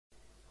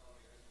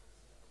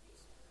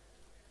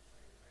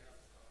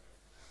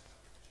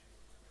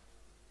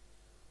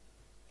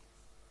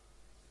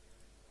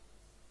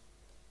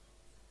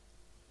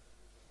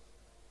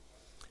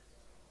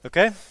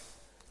Okay.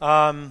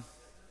 Um,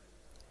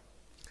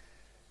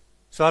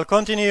 so I'll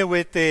continue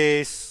with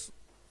these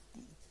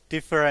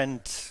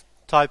different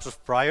types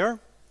of prior,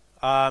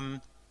 and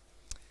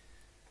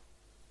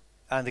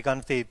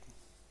the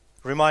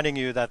reminding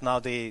you that now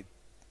the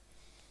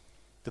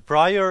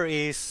prior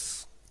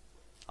is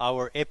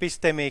our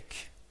epistemic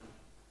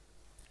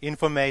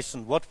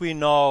information, what we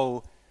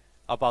know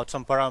about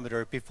some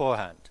parameter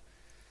beforehand,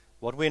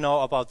 what we know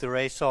about the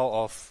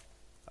ratio of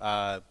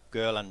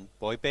girl and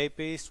boy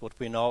babies, what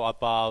we know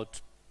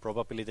about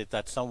probability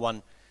that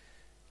someone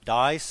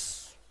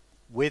dies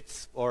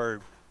with or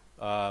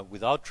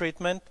without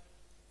treatment.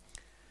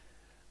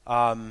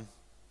 And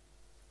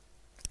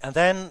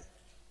then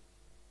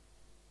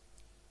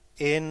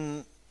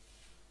in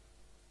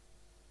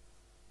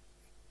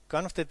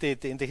kind of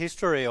in the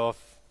history of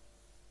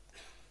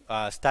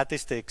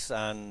statistics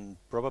and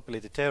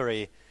probability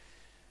theory,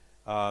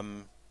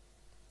 so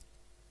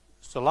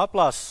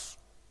Laplace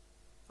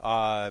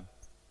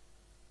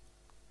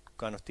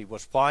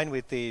was fine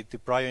with the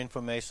prior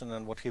information,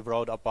 and what he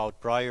wrote about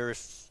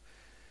priors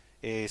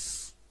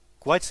is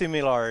quite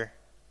similar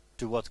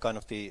to what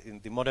in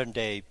the modern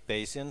day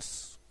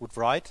Bayesians would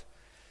write.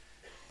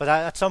 But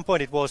at some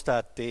point it was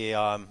that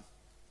there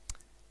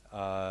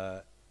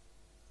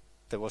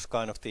was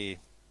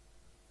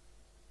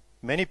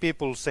many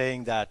people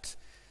saying that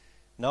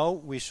no,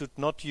 we should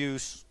not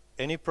use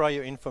any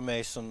prior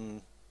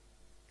information,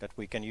 that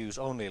we can use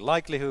only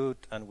likelihood,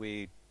 and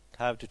we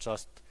have to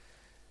just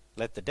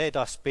let the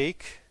data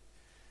speak.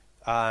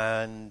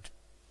 And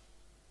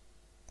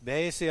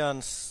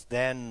Bayesians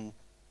then,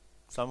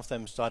 some of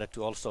them started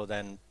to also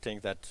then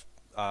think that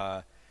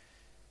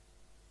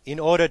in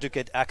order to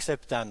get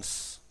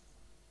acceptance,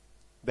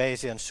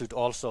 Bayesians should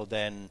also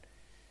then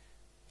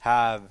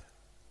have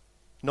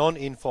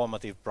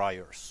non-informative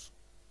priors,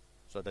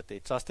 so that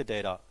it's just the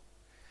data.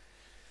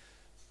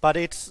 But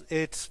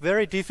it's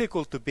very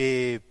difficult to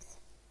be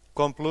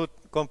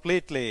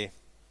completely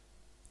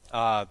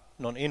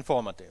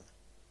non-informative.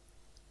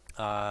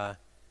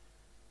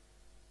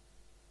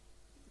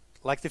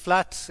 Like the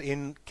flat,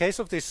 in case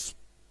of this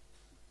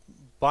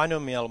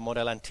binomial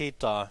model and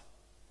theta,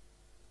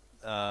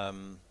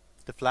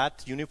 the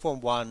flat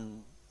uniform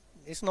one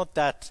is not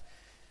that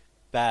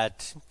bad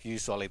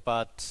usually,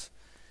 but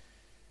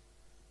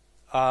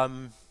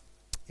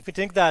if you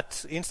think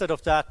that instead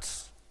of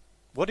that,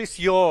 what is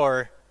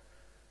your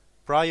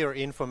prior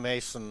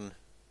information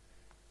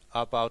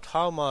about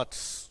how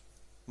much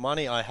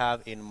money I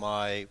have in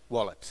my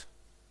wallet?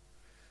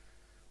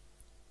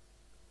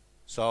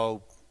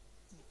 So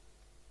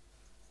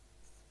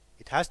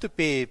it has to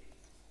be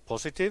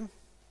positive,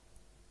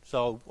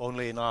 so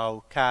only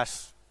now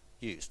cash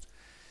used.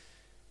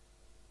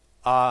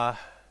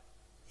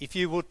 If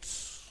you would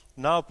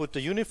now put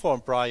the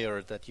uniform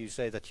prior, that you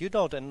say that you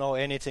don't know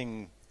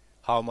anything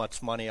how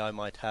much money I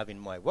might have in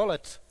my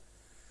wallet,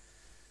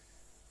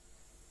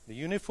 the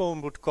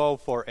uniform would go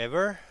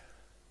forever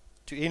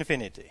to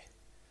infinity.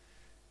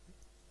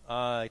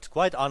 It's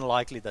quite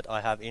unlikely that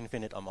I have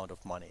infinite amount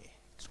of money.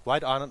 It's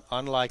quite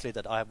unlikely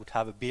that I would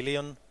have a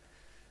billion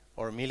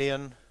or a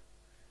million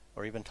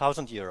or even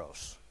 1,000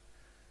 euros.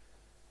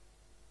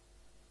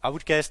 I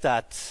would guess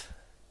that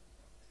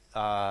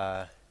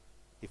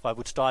if I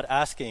would start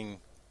asking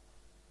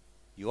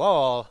you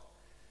all,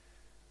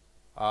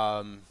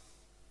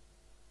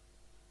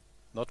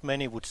 not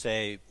many would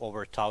say over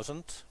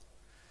 1,000.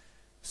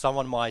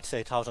 Someone might say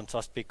 1,000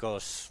 just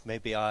because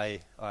maybe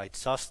I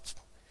just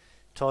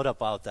thought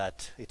about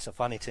that. It's a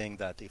funny thing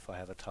that if I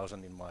have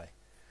 1,000 in my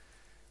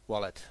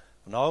wallet.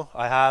 No,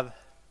 I have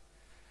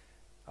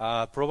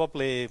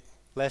probably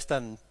less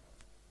than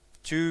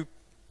 2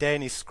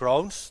 Danish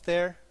crowns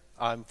there.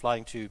 I'm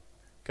flying to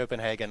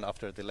Copenhagen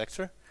after the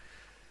lecture.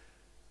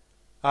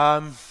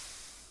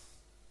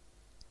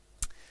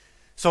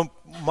 So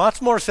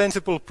much more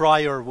sensible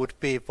prior would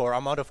be for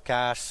amount of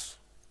cash,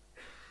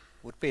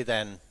 would be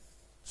then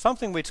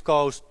something which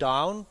goes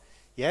down.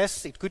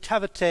 Yes, it could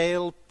have a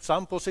tail,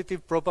 some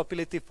positive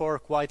probability for a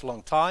quite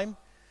long time.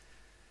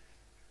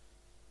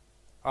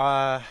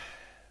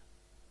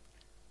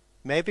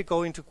 Maybe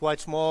going to quite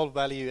small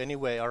value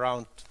anyway,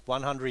 around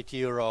 100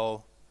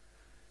 euro.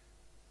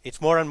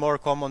 It's more and more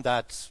common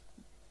that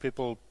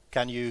people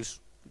can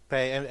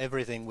pay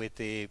everything with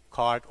the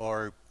card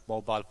or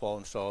mobile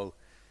phone. So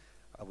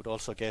I would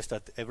also guess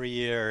that every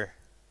year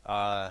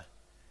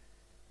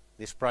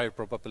this prior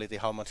probability,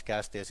 how much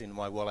cash there's in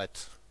my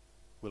wallet,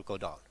 will go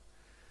down.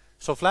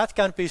 So flat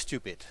can be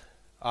stupid.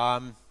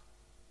 And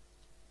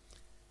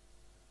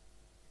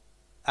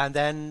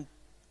then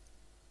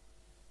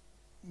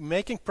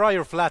making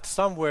prior flat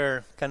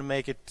somewhere can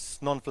make it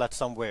non-flat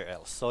somewhere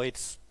else. So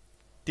it's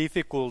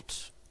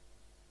difficult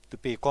to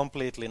be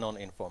completely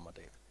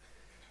non-informative.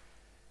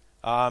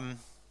 And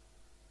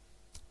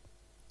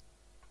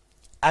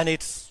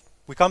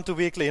we come to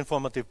weakly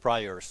informative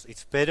priors.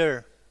 It's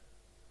better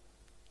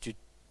to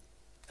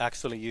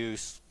actually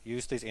use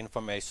this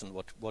information,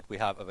 what we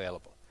have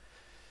available.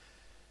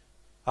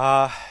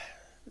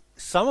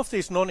 Some of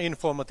these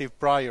non-informative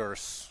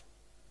priors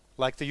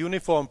like the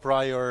uniform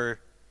prior,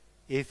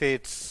 if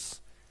it's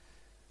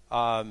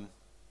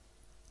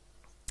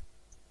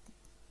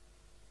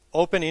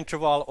open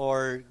interval,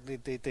 or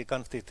the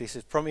kind of this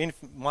is from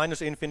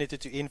minus infinity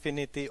to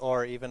infinity,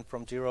 or even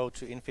from 0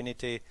 to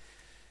infinity,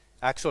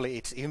 actually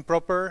it's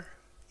improper.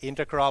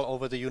 Integral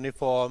over the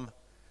uniform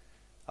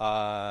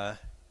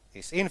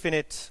is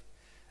infinite,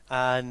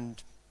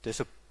 and there's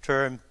a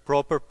term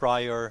proper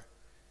prior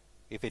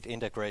if it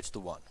integrates to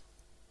 1.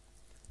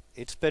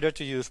 It's better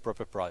to use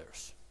proper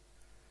priors.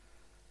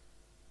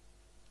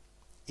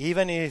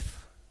 Even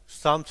if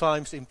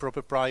sometimes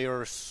improper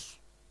priors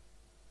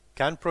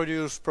can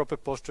produce proper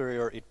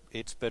posterior,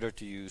 it's better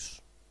to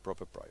use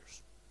proper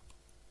priors.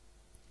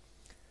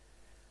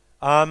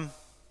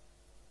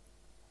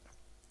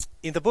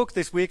 In the book,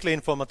 this weekly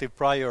informative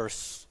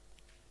priors,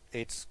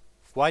 it's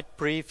quite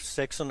brief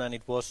section, and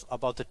it was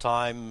about the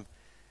time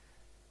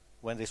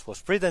when this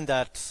was written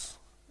that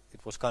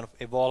it was kind of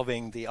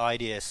evolving the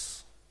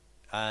ideas,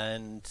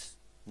 and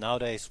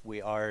nowadays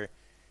we are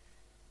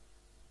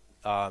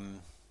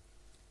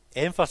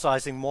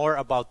emphasizing more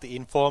about the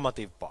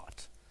informative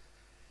part.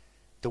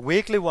 The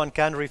weekly one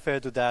can refer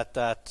to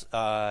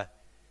that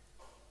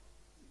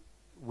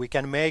we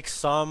can make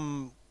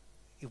some,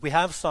 if we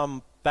have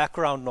some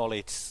background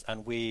knowledge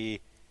and we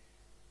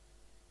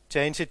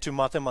change it to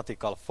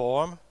mathematical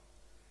form,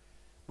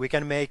 we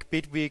can make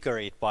bit weaker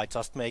it by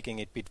just making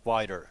it bit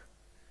wider,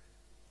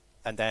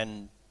 and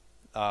then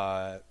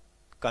kind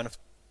of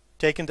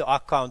take into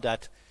account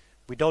that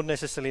we don't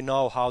necessarily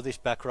know how this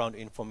background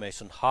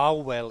information, how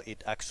well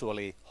it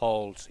actually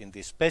holds in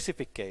this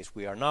specific case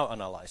we are now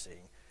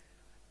analyzing.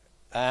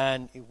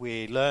 And if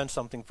we learn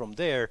something from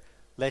there,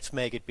 let's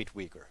make it a bit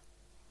weaker.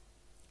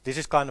 This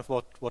is kind of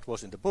what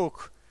was in the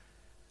book.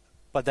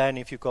 But then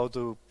if you go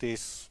to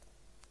this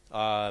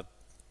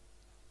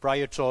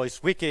prior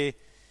choice wiki,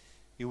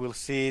 you will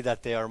see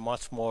that there are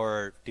much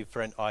more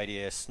different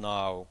ideas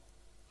now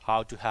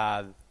how to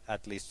have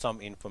at least some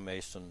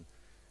information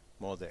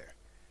more there.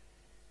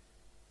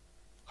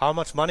 How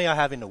much money I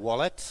have in a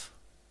wallet,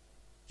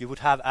 you would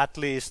have at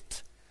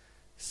least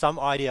some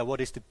idea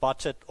what is the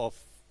budget of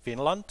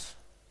Finland.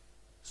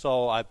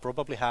 So I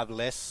probably have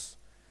less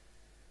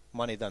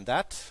money than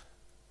that.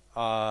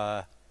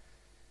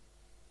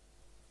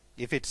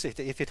 If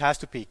it has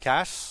to be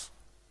cash,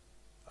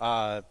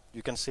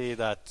 you can see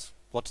that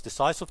what's the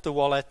size of the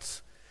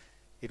wallet,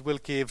 it will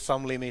give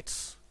some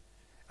limits,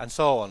 and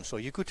so on. So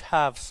you could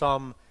have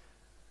some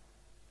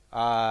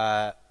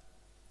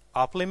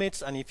up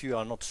limits, and if you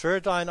are not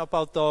certain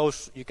about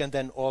those, you can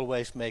then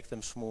always make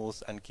them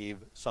smooth and give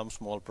some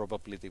small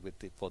probability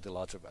for the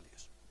larger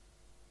values.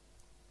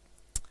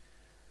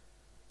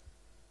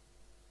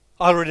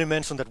 I already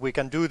mentioned that we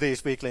can do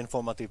these weekly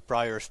informative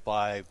priors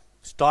by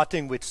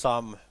starting with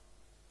some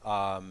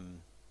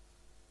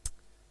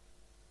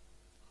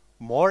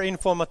more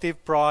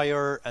informative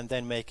prior and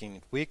then making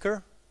it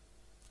weaker,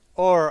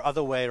 or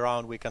other way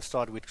around, we can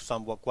start with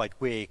somewhat quite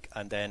weak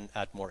and then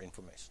add more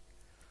information.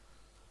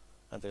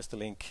 And there's the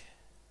link,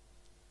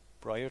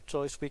 prior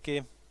choice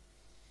wiki.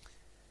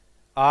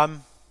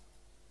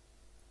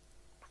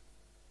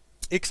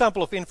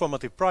 Example of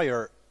informative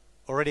prior,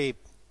 already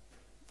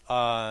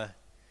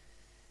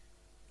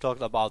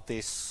talked about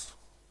this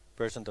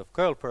percent of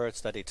curl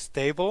perch, that it's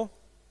stable,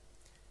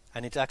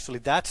 and it's actually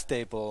that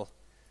stable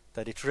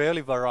that it's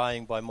rarely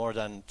varying by more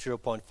than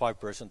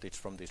 0.5%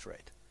 from this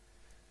rate.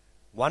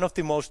 One of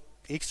the most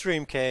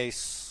extreme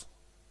case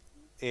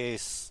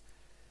is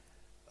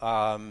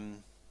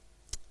in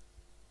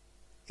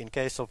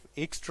case of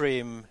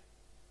extreme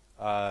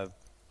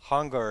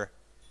hunger,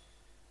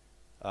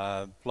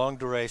 long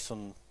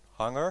duration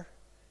hunger,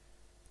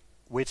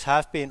 which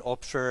have been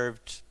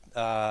observed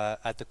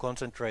at the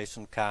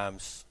concentration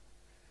camps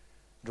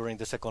during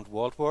the Second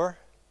World War,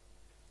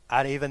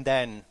 and even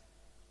then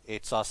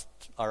it's just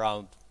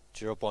around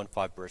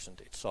 0.5%.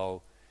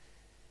 So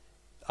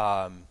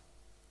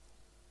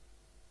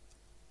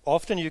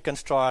often you can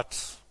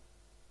start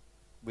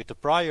with the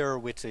prior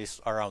which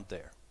is around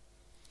there.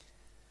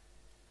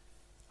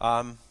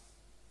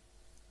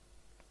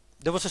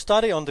 There was a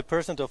study on the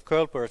percent of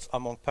curl perch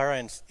among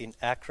parents in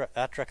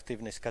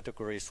attractiveness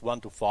categories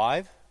 1 to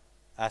 5,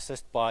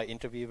 assessed by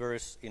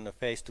interviewers in a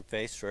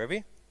face-to-face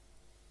survey.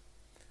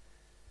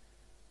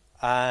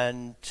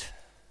 And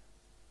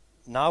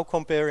now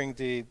comparing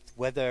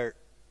whether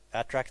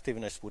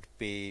attractiveness would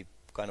be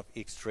kind of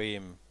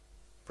extreme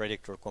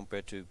predictor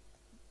compared to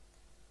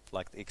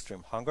like the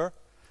extreme hunger.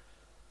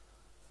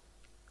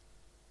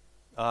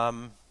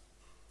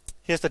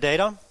 Here's the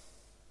data.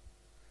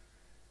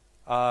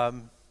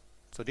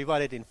 So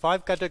divided in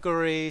 5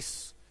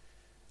 categories,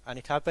 and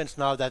it happens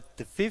now that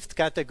the 5th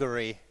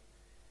category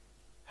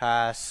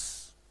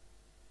has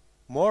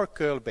more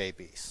curl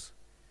babies.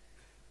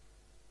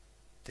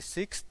 The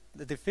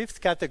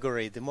 5th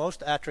category, the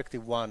most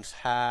attractive ones,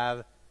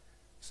 have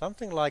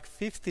something like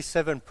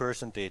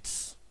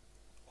 57%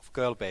 of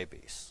curl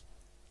babies.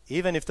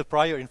 Even if the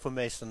prior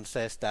information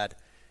says that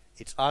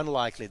it's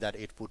unlikely that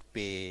it would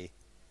be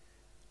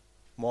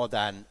more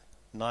than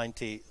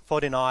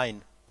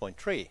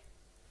 49.3.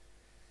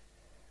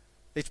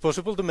 It's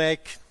possible to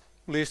make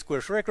least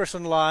squares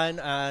regression line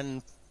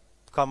and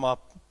come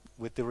up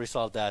with the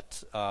result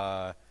that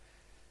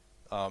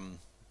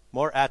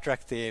more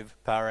attractive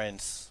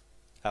parents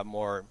have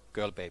more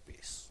girl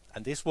babies.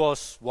 And this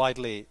was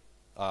widely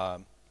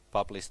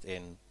published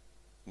in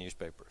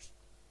newspapers.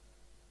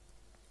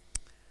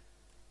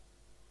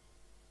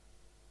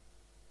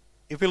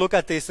 If we look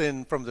at this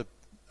from the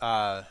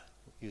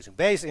using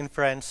Bayes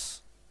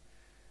inference,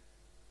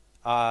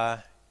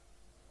 the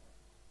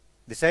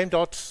same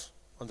dots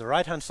on the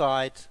right-hand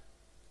side,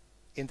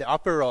 in the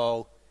upper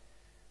row,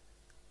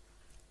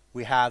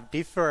 we have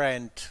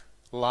different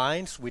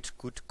lines which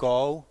could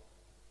go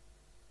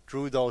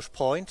through those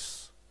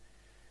points,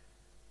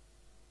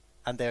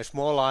 and there's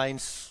more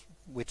lines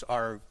which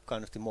are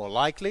kind of the more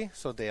likely,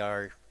 so they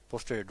are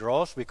posterior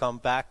draws. We come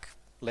back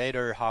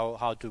later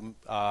how to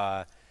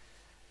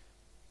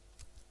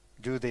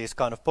do these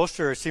kind of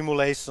posterior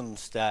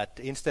simulations, that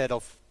instead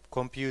of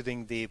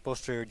computing the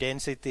posterior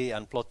density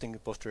and plotting the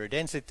posterior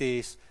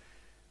densities,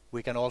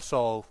 we can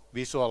also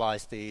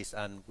visualize these,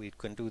 and we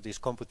can do these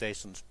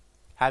computations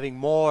having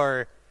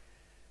more,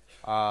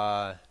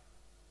 for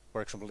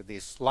example,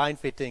 these line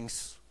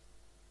fittings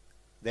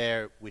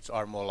there which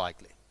are more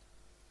likely.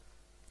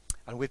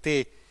 And with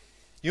the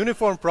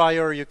uniform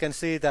prior, you can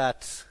see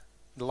that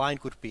the line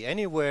could be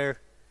anywhere,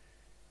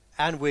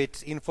 and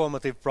with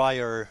informative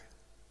prior,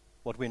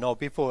 what we know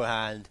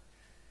beforehand,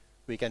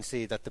 we can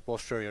see that the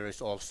posterior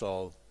is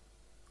also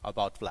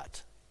about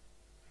flat.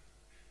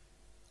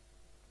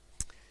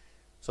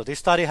 So this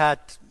study had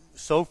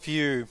so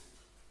few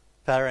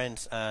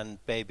parents and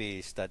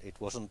babies that it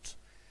wasn't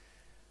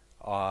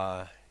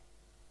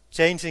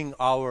changing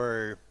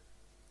our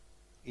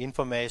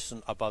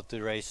information about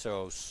the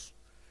ratios,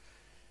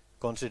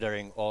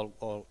 considering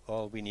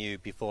all we knew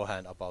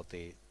beforehand about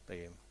these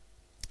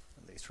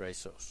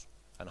ratios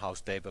and how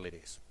stable it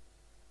is.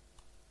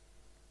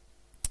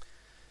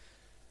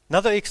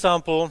 Another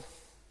example,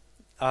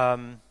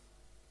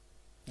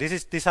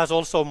 this has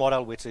also a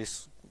model which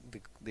is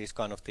this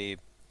kind of the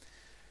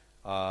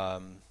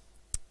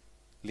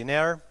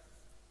linear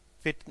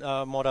fit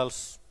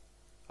models,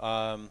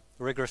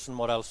 regression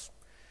models.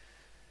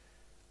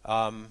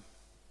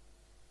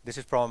 This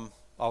is from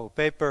our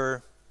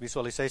paper,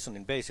 Visualization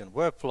in Bayesian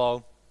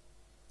Workflow.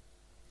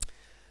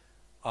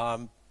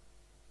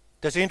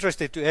 There's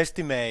interested to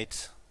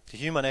estimate the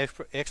human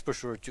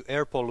exposure to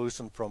air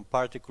pollution from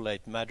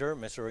particulate matter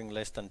measuring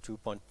less than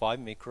 2.5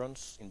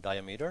 microns in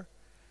diameter.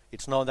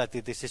 It's known that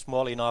this is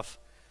small enough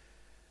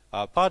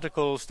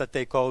particles that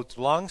they go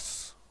to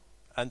lungs,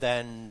 and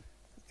then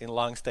in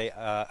lungs they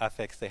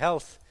affect the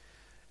health.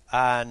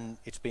 And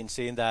it's been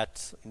seen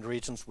that in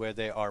regions where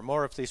there are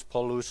more of this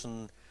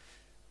pollution,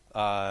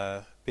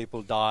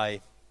 people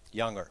die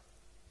younger.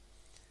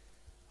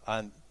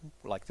 And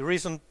like the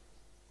recent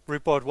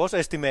report was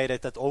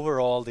estimated that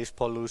overall this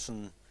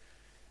pollution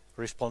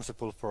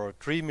responsible for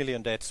 3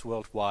 million deaths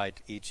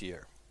worldwide each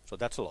year. So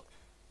that's a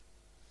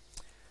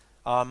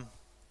lot.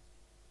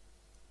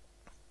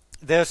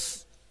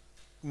 There's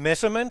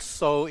measurements.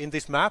 So in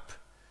this map,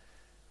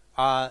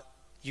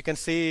 you can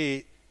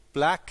see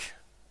black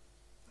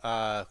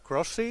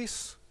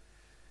crosses,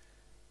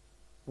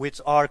 which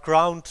are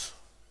ground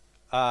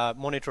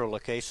monitor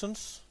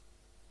locations.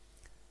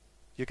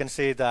 You can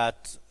see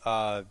that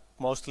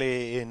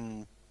mostly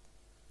in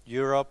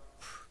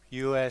Europe,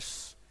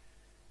 US,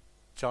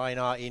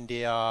 China,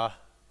 India,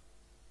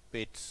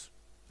 bit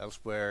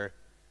elsewhere.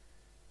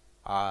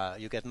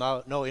 You get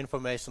no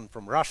information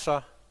from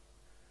Russia,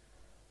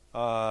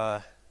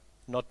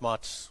 not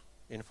much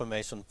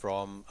information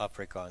from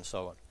Africa, and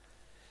so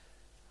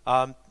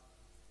on.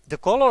 The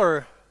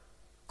color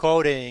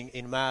coding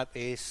in map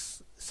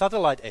is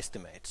satellite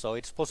estimate, so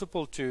it's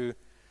possible to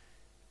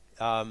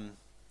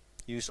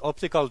use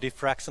optical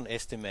diffraction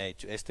estimate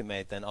to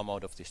estimate the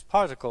amount of these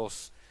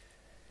particles.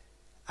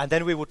 And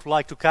then we would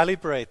like to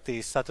calibrate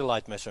these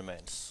satellite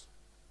measurements,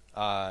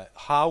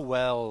 how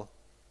well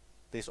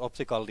this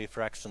optical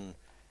diffraction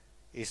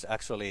is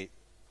actually,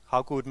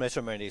 how good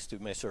measurement is to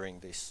measuring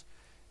this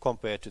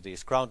compared to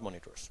these ground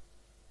monitors.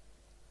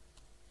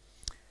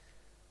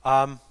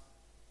 So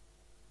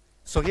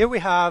here we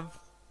have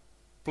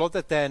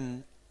plotted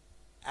then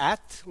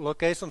at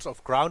locations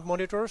of ground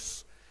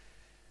monitors.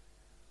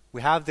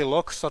 We have the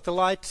log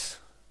satellite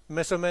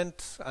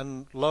measurement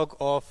and log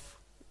of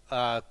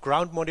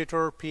ground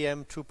monitor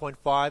PM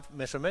 2.5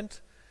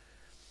 measurement.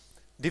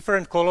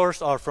 Different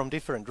colors are from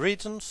different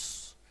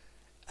regions,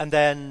 and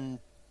then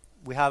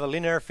we have a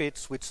linear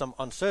fits with some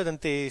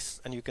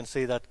uncertainties, and you can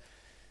see that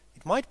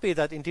it might be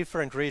that in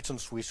different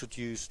regions we should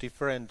use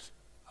different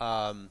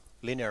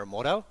linear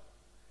model.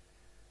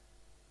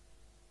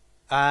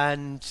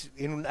 And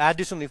in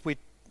addition, if we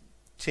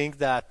think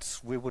that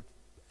we would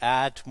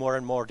add more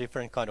and more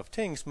different kind of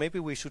things, maybe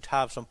we should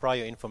have some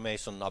prior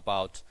information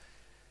about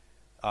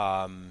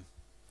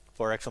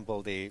for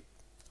example,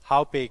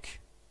 how big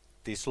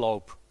the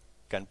slope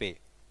can be.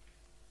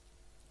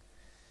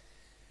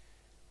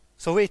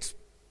 So it's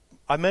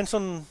I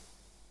mentioned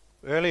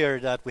earlier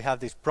that we have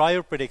this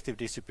prior predictive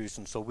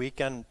distribution, so we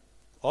can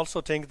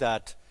also think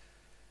that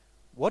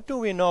what do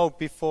we know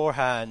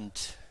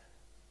beforehand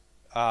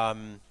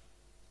about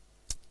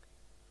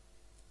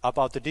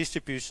the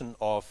distribution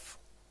of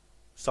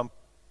some,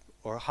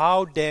 or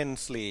how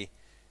densely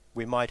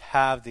we might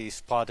have these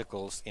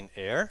particles in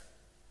air.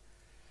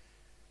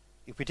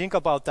 If we think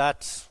about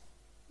that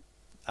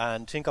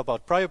and think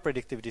about prior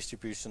predictive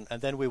distribution,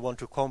 and then we want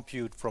to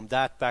compute from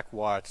that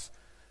backwards,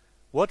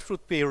 what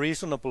would be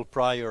reasonable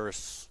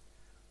priors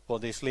for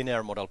these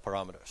linear model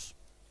parameters?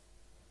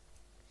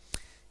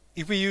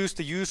 If we use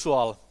the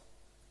usual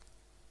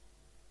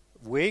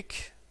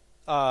weak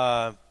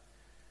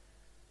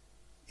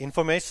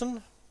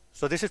information,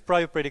 so this is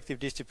prior predictive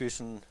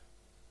distribution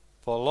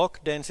for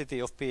log density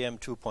of PM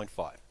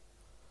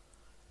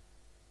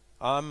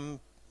 2.5.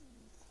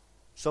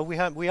 So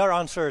we are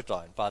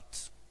uncertain,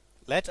 but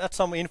let's add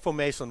some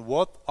information.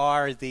 What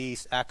are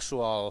these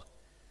actual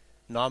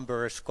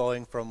numbers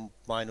going from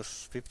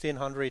minus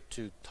 1500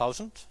 to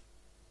 1000?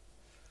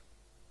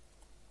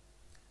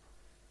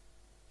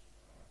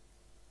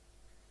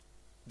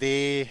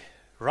 The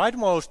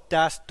rightmost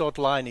dashed dot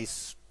line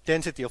is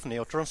density of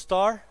neutron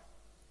star.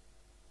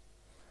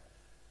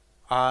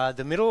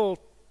 The middle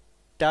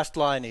dashed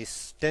line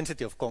is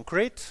density of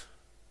concrete.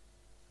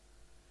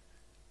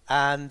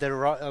 And the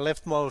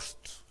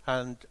leftmost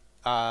hand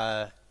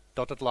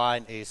dotted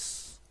line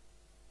is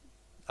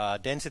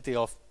density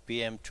of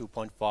PM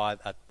 2.5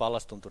 at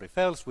Pallastunturi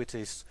Fells, which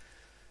is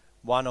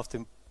one of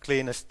the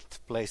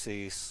cleanest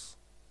places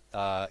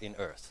in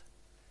Earth.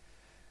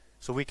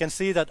 So we can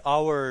see that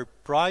our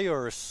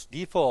priors,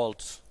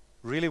 default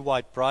really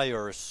wide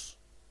priors,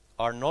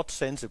 are not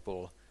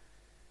sensible.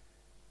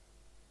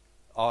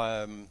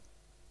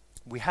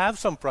 We have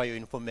some prior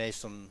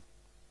information.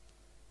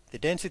 The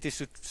density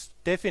should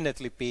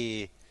definitely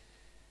be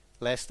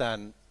less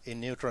than in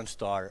neutron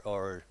star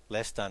or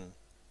less than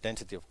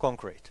density of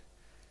concrete.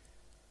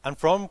 And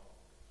from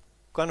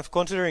kind of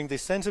considering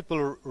this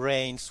sensible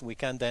range, we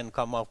can then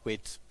come up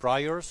with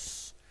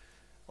priors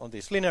on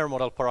these linear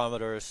model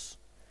parameters.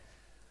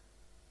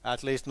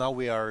 At least now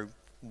we are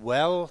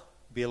well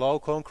below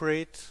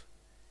concrete.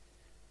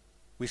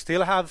 We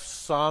still have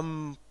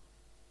some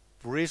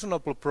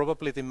reasonable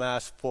probability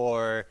mass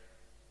for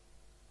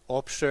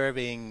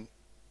observing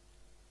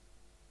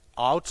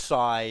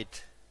outside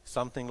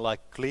something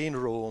like clean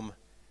room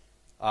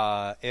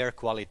air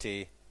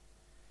quality,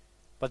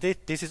 but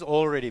this is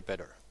already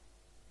better,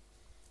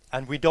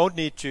 and we don't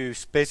need to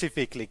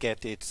specifically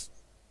get it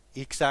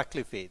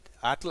exactly fit.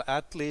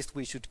 At least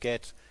we should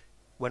get,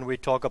 when we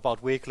talk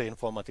about weakly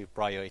informative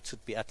prior, it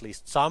should be at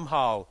least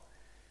somehow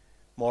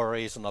more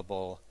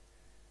reasonable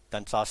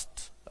than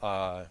just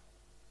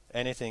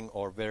anything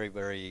or very,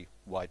 very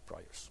wide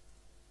priors.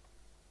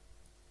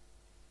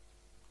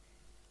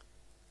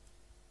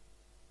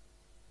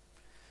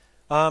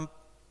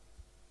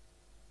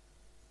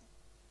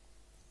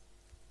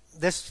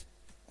 There's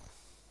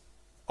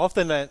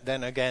often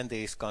then again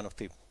these kind of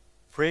the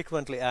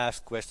frequently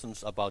asked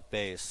questions about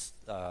Bayes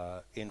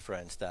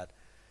inference, that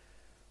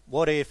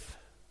what if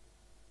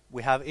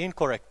we have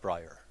incorrect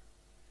prior?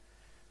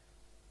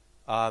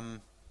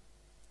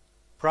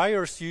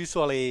 Priors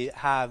usually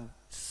have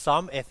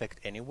some effect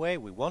anyway.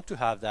 We want to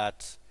have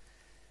that.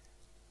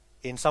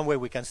 In some way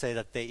we can say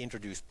that they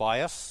introduce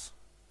bias,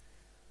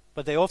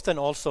 but they often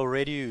also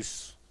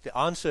reduce the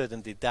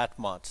uncertainty that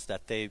much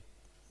that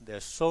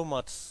there's so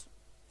much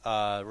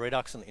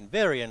reduction in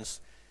variance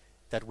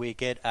that we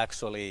get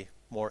actually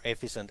more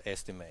efficient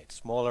estimates,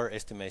 smaller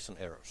estimation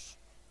errors.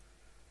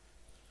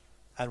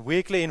 And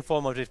weakly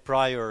informative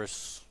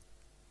priors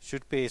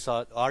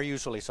are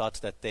usually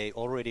such that they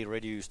already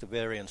reduce the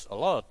variance a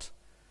lot,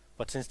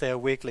 but since they are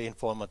weakly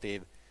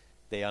informative,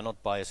 they are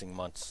not biasing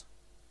much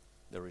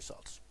the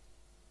results.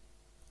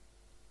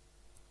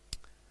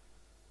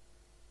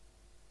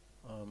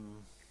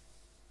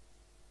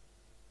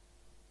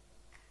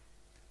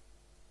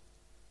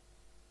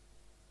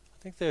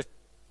 I think there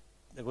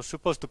was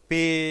supposed to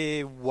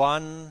be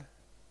one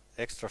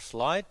extra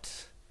slide,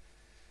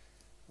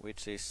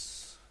 which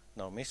is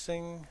now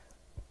missing.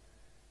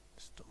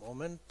 Just a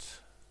moment.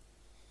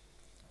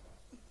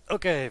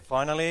 Okay,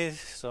 finally.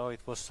 So it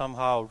was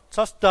somehow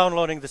just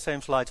downloading the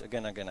same slides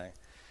again.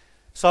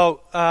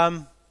 So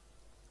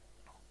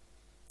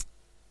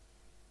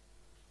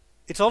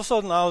it's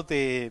also now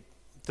the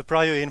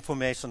prior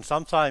information.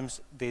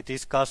 Sometimes the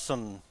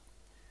discussion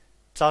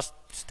just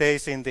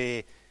stays in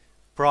the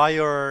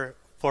prior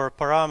for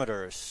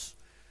parameters,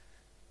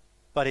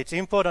 but it's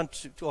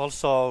important to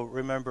also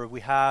remember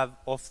we have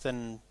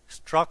often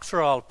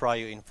structural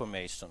prior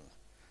information,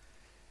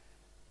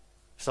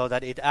 so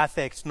that it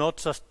affects not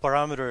just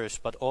parameters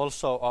but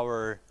also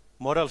our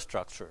model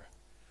structure.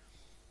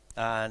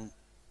 And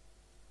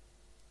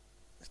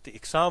the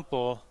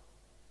example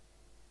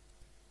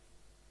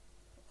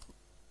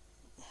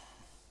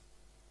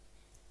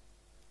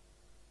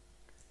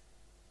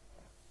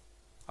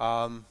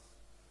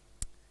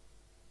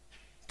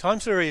time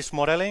series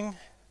modeling,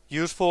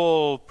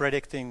 useful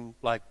predicting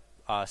like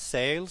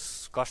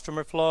sales,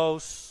 customer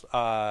flows,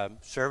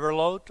 server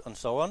load, and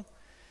so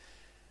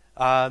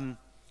on.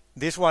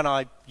 This one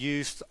I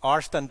used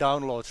RSTAN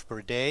downloads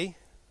per day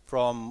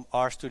from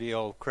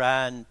RStudio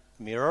Grand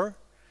Mirror.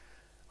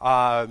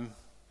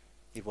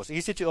 It was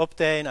easy to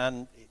obtain,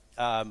 and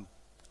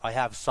I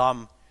have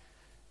some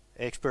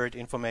expert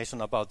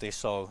information about this,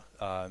 so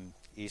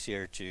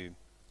easier to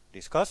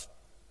discuss.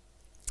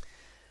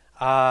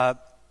 And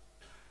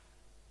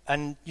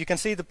you can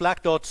see the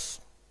black dots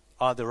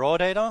are the raw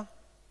data.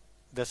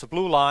 There's a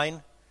blue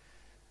line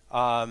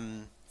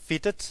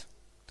fitted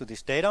to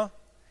this data,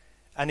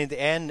 and in the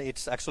end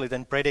it's actually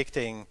then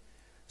predicting.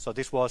 So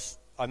this was,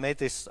 I made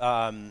this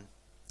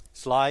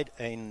slide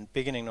in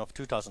beginning of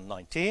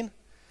 2019,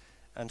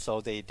 and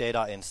so the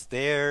data ends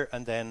there,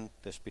 and then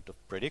there's a bit of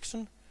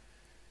prediction.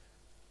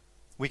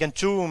 We can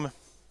zoom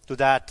to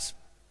that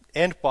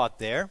end part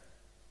there.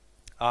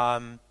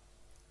 So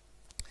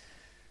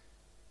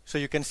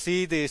you can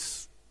see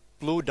this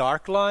blue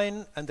dark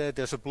line, and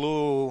there's a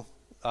blue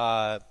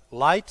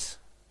light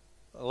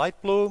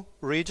blue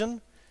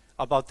region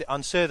about the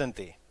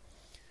uncertainty.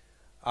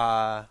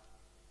 So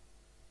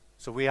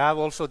we have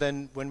also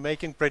then, when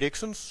making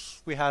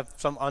predictions, we have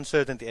some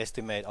uncertainty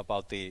estimate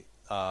about the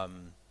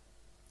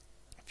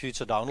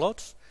future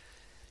downloads.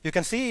 You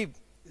can see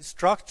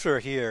structure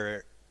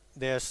here.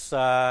 There's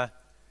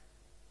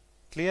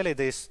clearly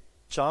this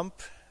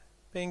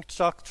jumping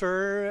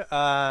structure,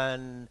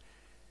 and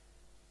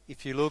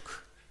if you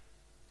look,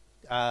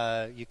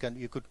 you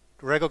could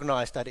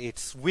recognize that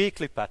it's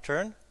weekly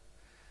pattern.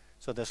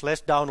 So there's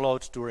less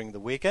downloads during the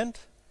weekend.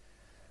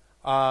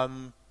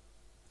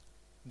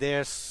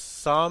 There's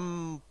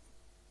some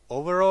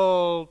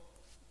overall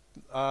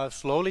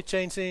slowly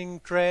changing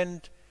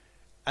trend,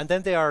 and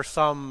then there are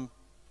some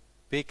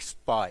big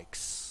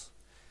spikes.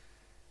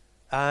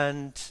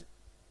 And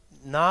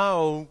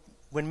now,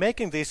 when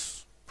making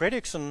this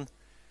prediction,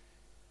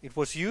 it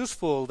was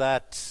useful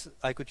that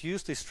I could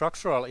use this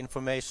structural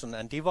information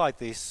and divide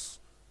this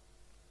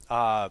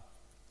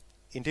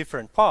in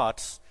different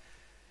parts.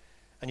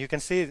 And you can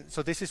see,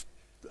 so this is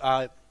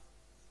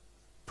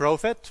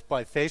Prophet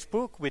by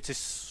Facebook, which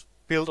is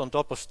built on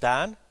top of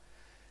Stan.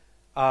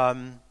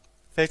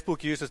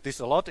 Facebook uses this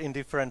a lot in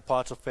different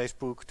parts of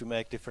Facebook to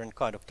make different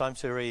kind of time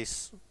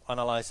series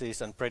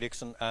analysis and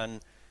prediction, and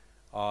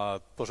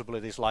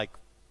possibilities like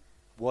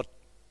what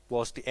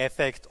was the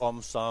effect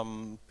on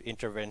some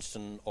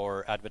intervention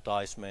or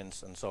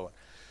advertisements and so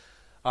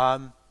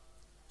on.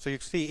 So you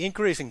see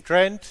increasing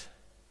trend.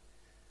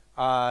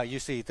 You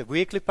see the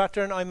weekly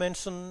pattern I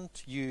mentioned.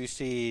 You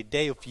see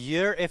day of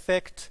year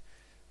effect,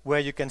 where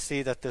you can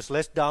see that there's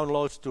less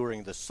downloads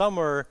during the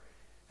summer,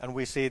 and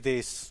we see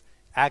these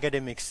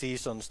academic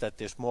seasons that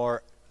there's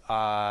more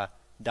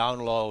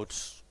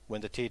downloads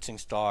when the teaching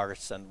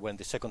starts and when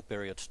the second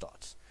period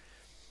starts.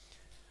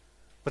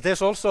 But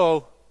there's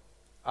also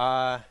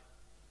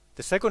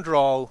the second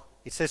row,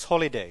 it says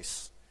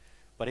holidays,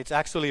 but it's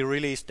actually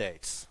release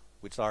dates,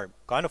 which are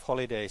kind of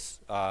holidays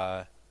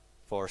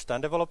for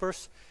Stan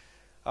developers.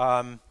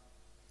 But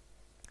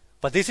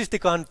this is the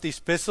kind of the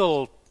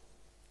special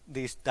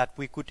that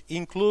we could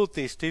include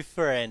these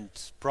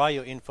different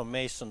prior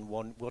information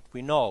what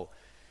we know.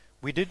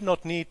 We did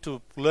not need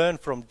to learn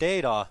from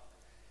data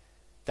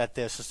that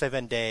there's a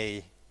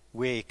 7-day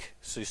week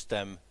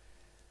system,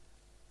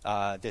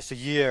 there's a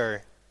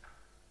year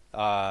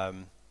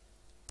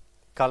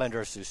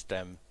calendar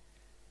system,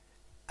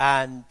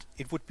 and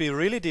it would be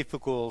really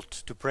difficult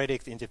to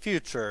predict in the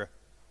future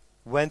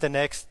when the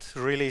next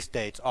release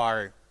dates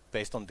are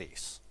based on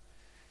these.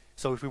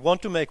 So if we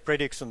want to make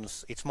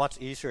predictions, it's much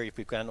easier if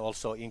we can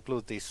also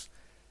include this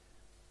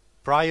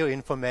prior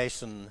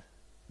information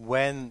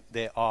when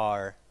there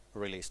are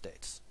release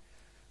dates.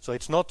 So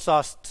it's not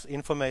just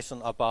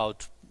information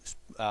about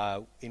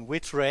in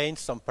which range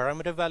some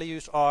parameter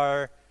values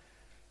are,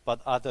 but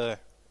other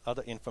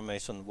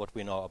information what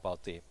we know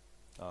about the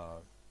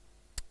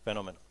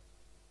phenomenon.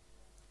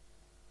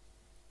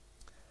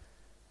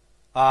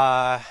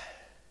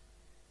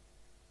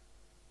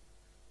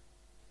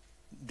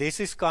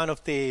 This is kind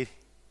of the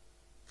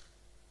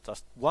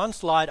just one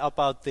slide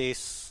about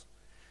this.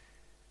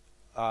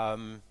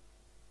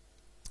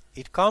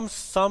 It comes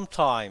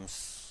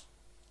sometimes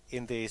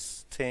in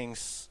these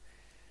things,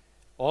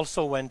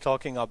 also when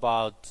talking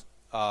about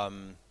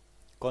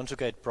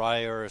conjugate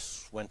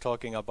priors, when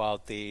talking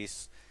about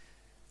these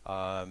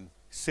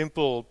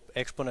simple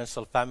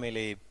exponential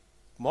family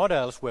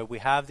models where we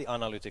have the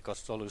analytical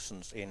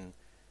solutions in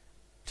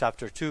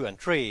chapter 2 and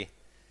 3.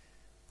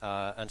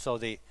 And so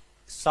the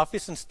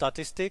sufficient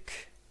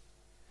statistic,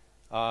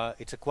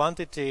 it's a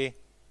quantity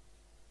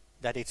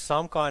that it's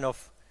some kind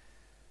of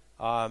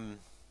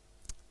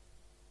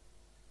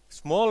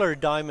smaller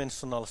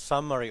dimensional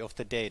summary of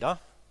the data,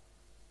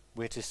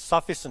 which is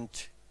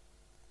sufficient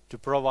to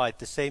provide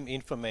the same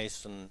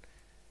information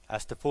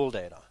as the full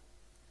data.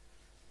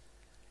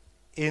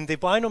 In the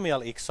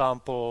binomial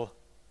example,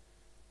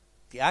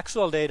 the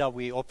actual data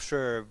we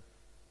observe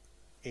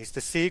is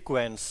the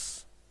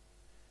sequence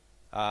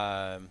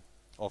of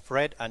of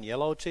red and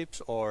yellow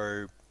chips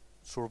or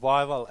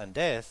survival and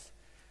death,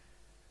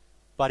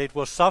 but it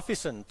was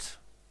sufficient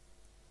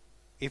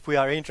if we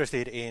are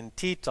interested in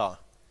theta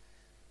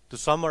to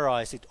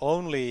summarize it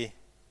only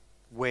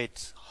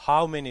with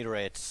how many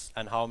reds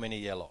and how many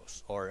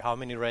yellows, or how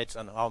many reds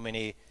and how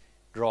many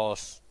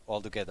draws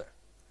altogether.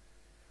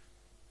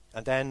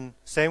 And then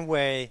same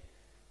way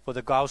for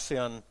the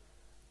Gaussian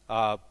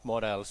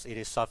models, it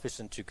is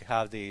sufficient to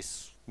have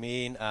these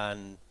mean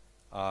and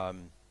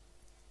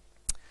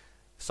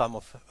sum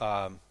of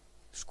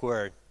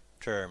squared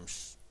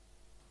terms.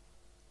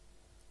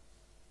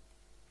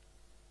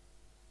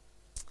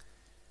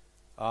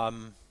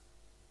 In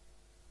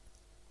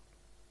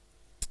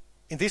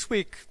this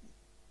week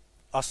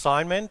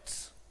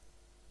assignment,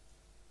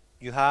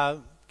 you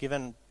have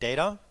given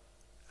data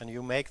and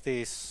you make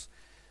this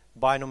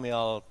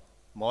binomial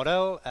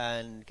model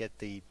and get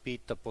the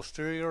beta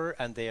posterior,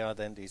 and there are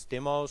then these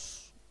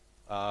demos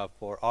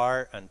for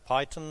R and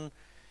Python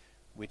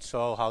which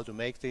show how to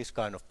make these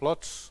kind of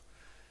plots.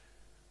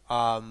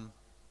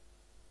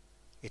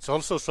 It's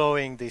also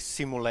showing this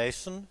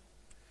simulation.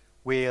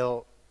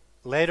 We'll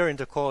later in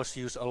the course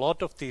use a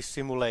lot of these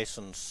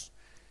simulations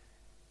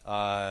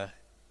so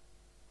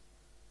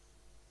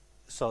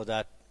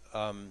that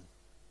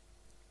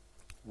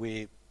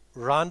we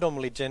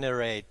randomly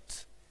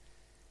generate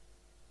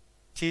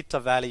theta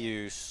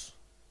values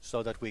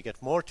so that we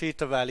get more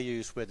theta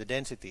values where the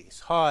density is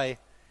high,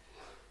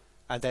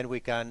 and then we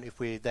can, if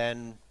we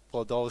then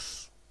for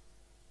those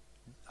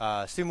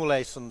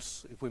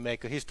simulations, if we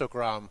make a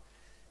histogram,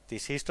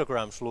 these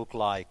histograms look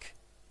like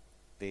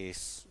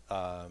this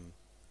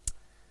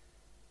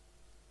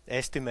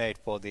estimate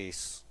for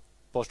these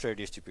posterior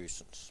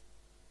distributions.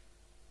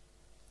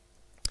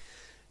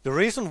 The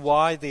reason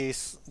why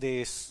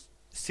these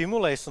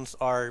simulations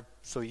are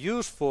so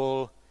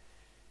useful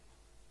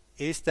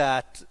is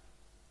that,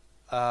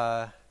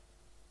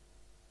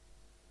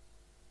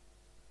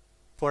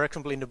 for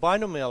example, in the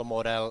binomial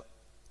model,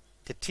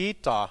 the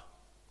theta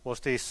was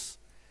this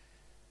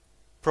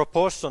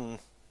proportion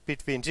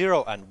between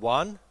 0 and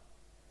 1,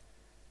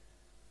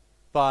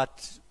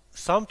 but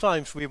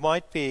sometimes we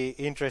might be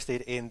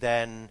interested in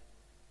then,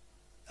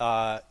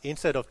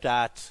 instead of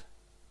that,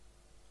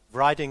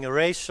 writing a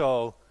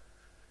ratio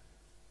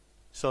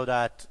so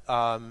that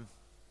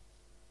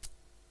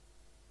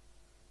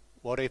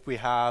what if we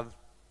have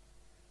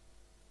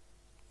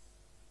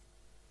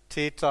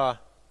theta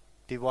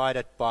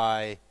divided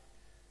by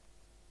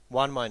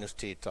 1 minus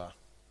theta,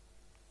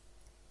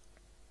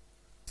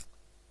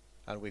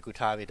 and we could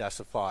have it as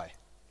a phi.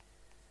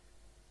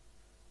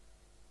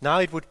 Now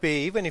it would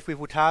be, even if we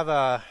would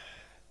have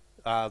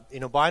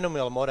in a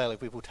binomial model,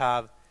 if we would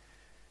have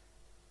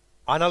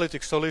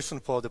analytic solution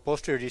for the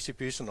posterior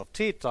distribution of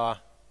theta,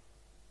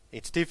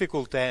 it's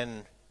difficult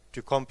then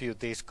to compute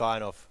these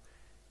kind of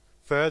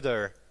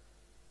further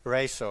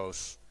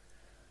ratios.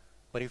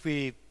 But if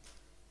we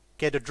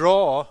get a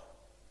draw,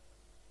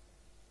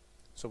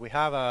 so we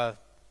have a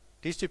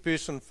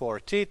distribution for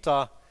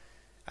theta,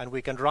 and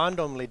we can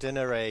randomly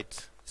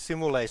generate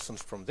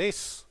simulations from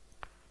this.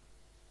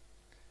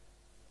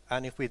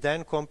 And if we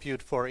then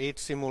compute for each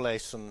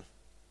simulation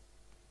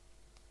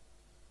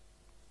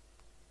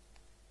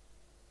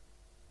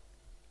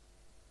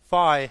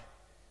phi,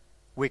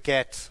 we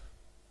get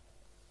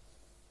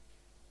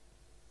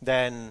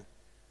then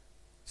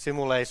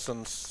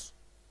simulations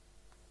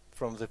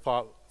from the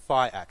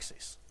phi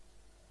axis.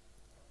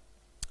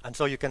 And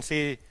so you can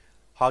see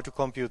how to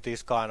compute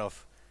these kind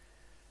of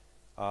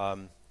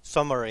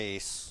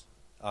summaries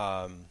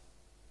and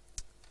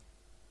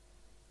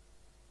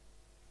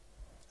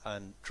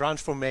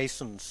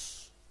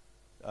transformations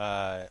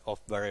of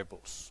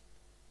variables.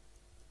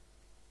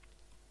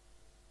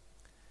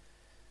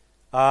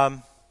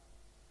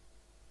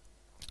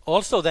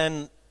 Also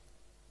then,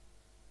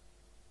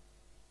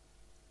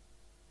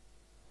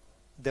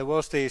 there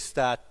was this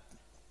that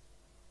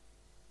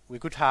we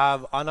could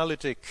have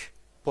analytic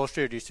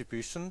posterior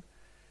distribution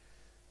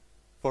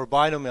for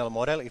binomial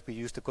model if we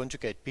use the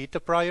conjugate beta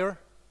prior.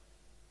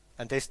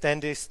 And this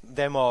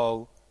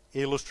demo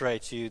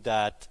illustrates you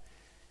that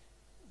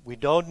we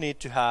don't need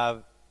to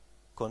have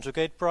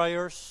conjugate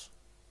priors.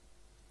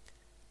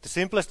 The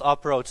simplest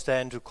approach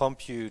then to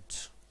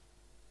compute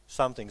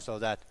something so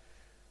that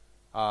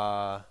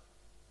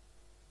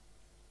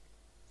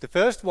the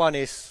first one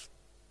is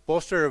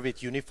posterior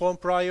with uniform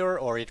prior,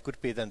 or it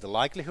could be then the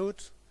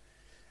likelihood,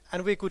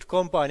 and we could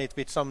combine it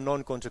with some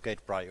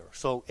non-conjugate prior.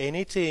 So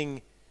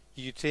anything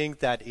you think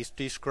that is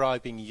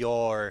describing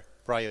your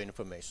prior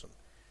information.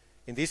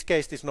 In this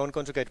case, this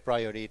non-conjugate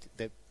prior,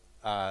 the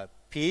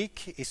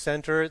peak is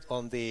centered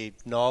on the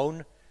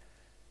known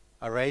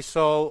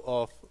ratio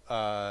of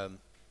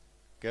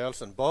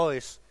girls and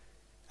boys,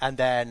 and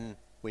then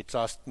we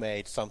just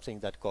made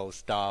something that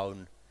goes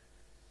down,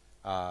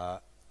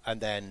 and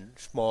then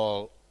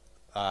small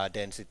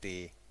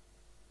density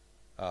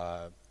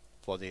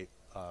for the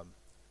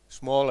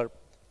smaller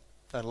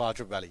and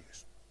larger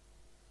values.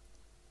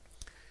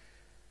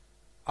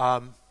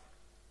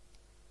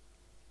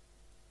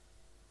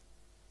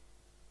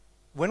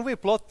 when we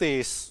plot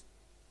these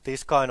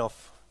kind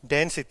of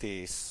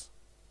densities,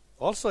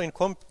 also in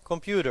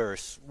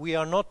computers, we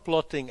are not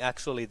plotting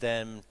actually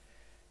them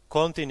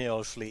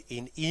continuously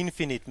in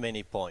infinite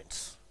many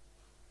points.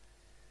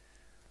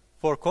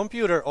 For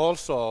computer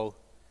also,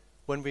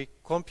 when we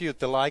compute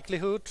the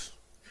likelihood,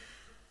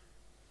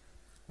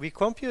 we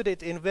compute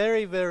it in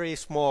very, very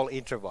small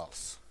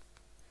intervals.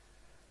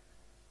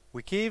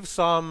 We give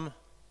some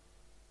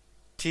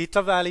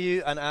theta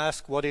value and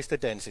ask what is the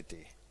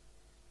density.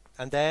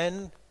 And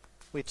then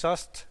we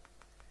just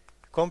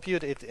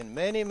compute it in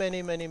many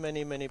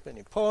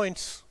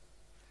points,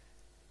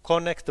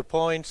 connect the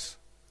points,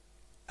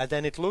 and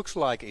then it looks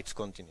like it's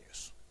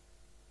continuous.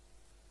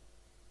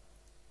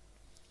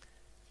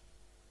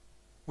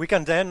 We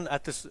can then,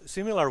 at a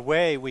similar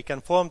way, we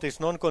can form this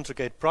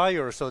non-conjugate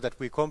prior so that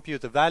we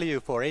compute the value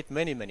for it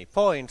many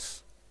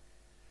points.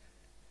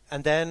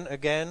 And then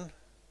again,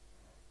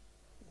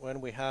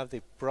 when we have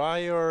the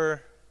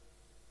prior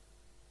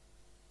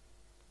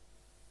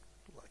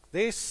like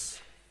this,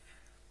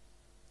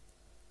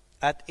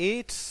 at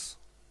each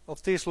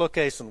of these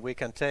locations we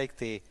can take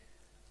the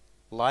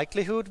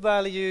likelihood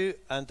value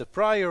and the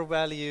prior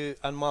value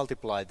and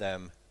multiply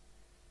them.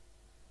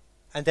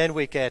 And then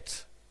we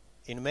get,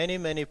 in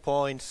many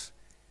points,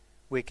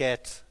 we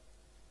get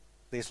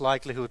this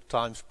likelihood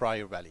times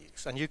prior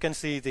values. And you can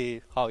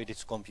see how it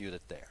is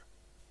computed there.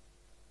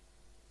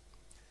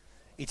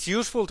 It's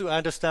useful to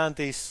understand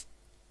this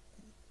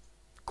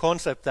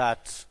concept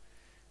that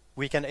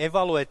we can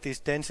evaluate these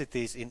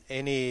densities in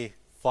any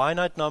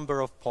finite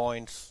number of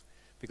points,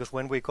 because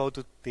when we go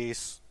to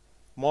these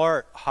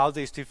more how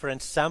these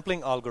different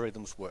sampling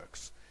algorithms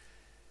works,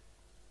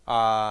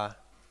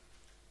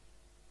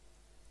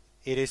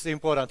 it is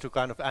important to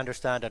kind of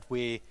understand that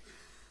we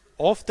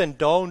often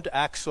don't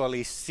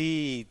actually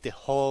see the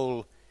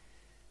whole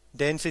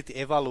density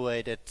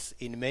evaluated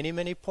in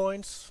many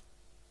points.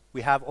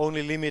 We have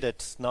only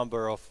limited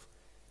number of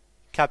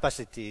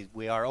capacity.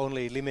 We are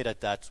only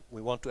limited that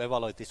we want to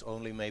evaluate this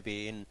only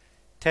maybe in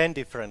 10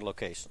 different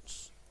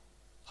locations,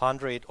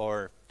 100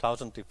 or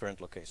 1,000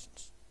 different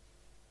locations.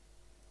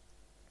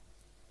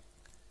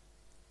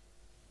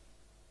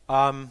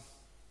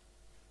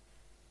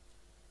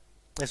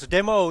 There's a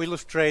demo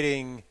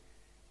illustrating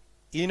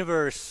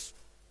inverse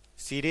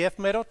CDF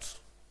method.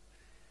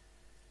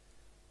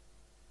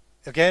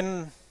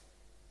 Again,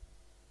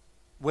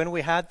 when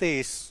we had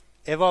these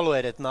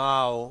evaluated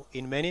now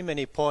in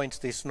many points,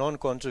 this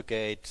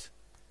non-conjugate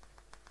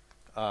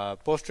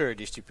posterior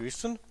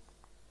distribution,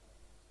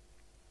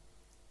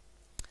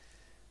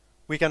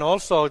 we can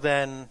also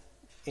then,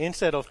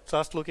 instead of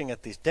just looking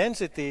at these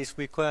densities,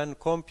 we can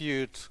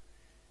compute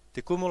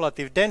the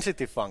cumulative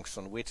density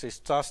function, which is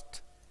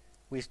just,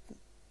 we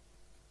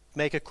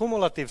make a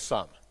cumulative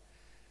sum.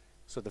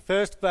 So the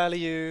first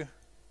value,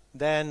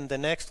 then the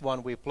next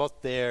one we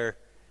plot there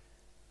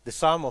the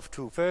sum of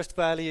two first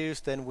values,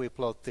 then we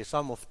plot the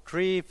sum of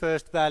three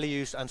first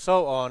values, and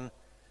so on.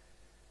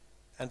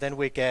 And then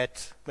we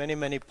get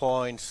many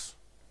points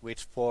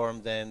which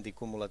form then the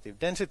cumulative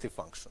density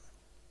function.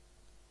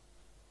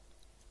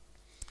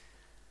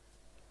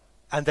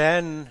 And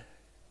then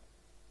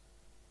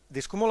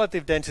this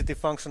cumulative density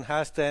function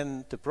has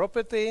then the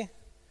property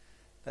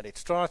that it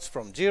starts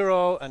from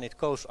 0 and it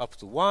goes up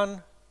to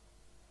 1.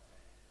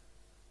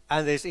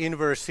 And this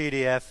inverse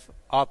CDF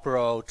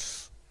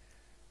approach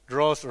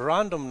draws a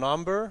random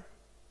number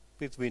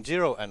between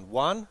 0 and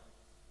 1,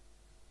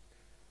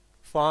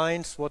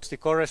 finds what's the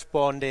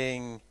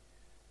corresponding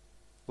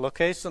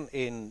location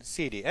in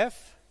CDF,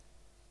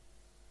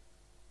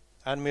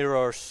 and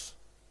mirrors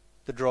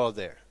the draw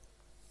there,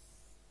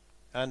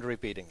 and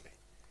repeatingly.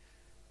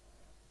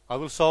 I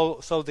will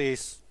show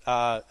this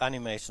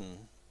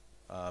animation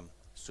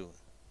soon.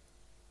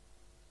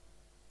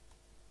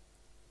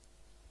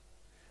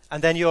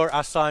 And then your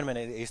assignment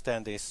is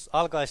then this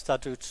algae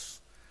statutes,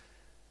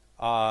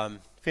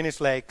 Finnish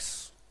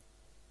lakes,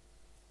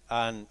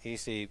 and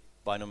easy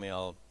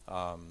binomial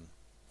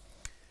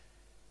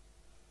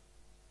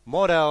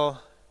model,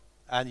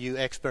 and you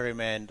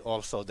experiment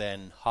also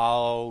then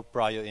how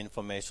prior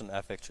information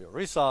affects your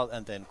result,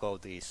 and then go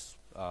these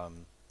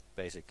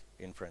basic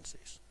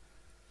inferences.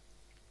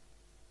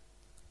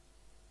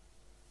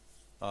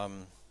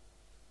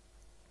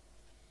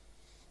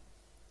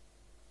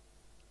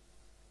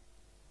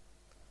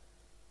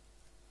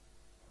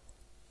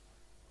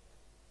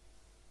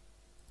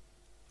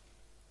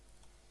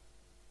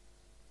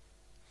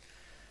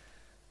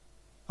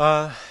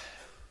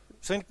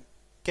 So in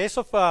case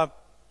of a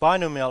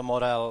binomial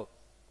model,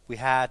 we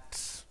had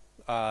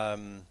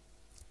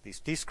this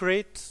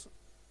discrete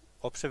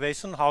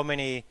observation, how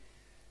many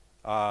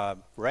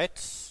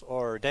reds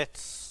or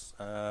deaths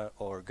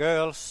or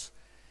girls.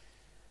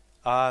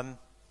 The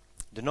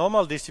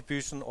normal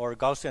distribution or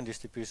Gaussian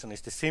distribution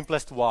is the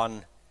simplest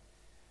one.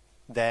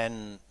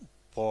 Then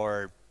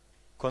for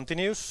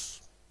continuous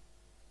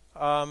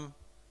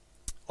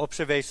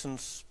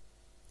observations,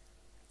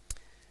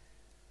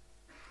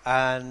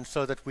 and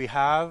so that we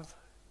have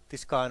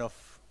this kind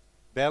of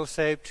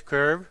bell-shaped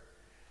curve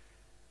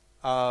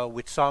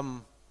with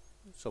some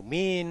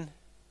mean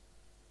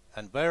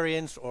and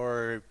variance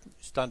or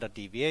standard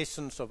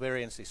deviation. So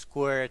variance is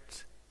squared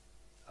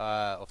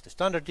of the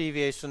standard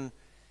deviation.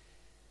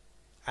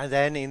 And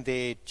then in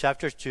the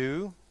chapter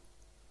 2,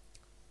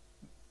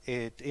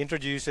 it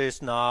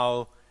introduces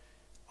now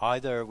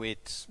either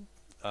with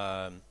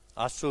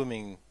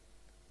assuming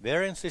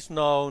variance is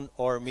known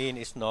or mean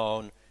is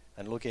known,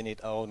 and looking it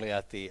only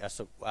at the as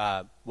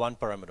a one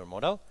parameter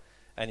model.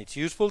 And it's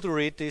useful to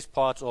read these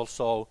parts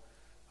also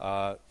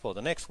for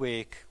the next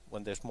week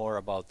when there's more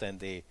about then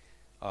the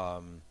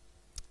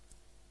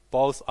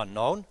both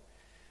unknown.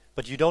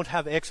 But you don't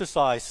have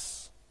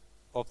exercise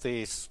of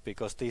these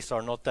because these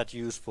are not that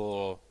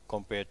useful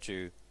compared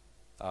to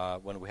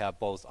when we have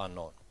both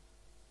unknown.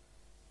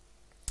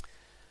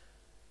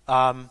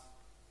 And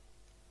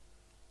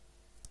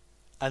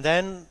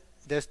then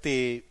there's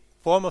the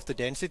form of the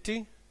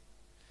density,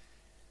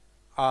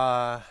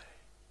 where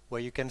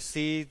you can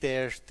see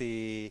there's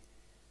the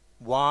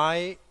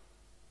y,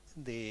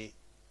 the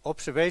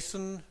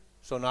observation,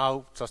 so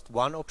now just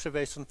one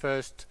observation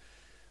first,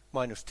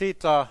 minus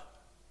theta,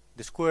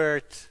 the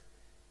squared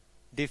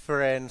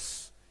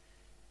difference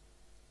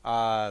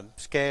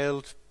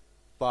scaled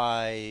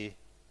by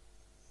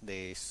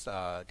this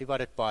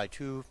divided by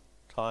 2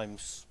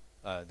 times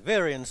the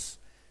variance,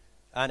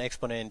 and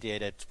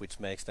exponentiated, which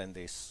makes then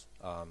this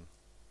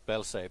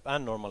bell shape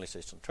and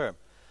normalization term.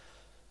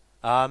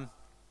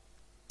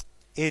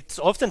 It's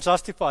often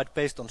justified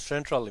based on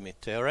central limit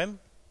theorem,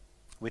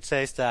 which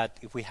says that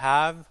if we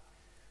have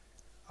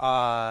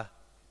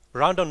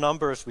random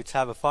numbers which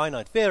have a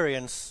finite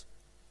variance,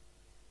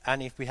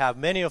 and if we have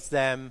many of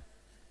them,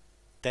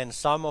 then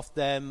sum of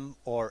them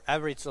or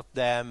average of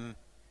them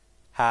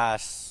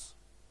has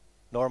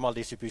normal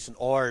distribution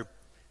or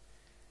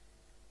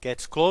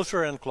gets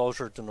closer and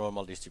closer to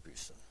normal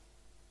distribution.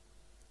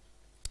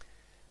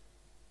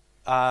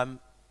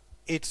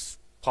 It's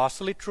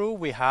partially true.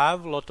 We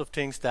have a lot of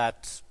things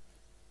that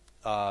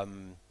are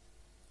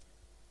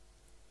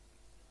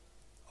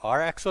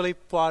actually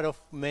part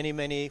of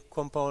many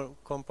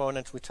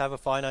components which have a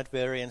finite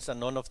variance, and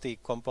none of the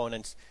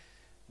components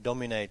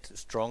dominate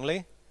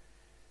strongly.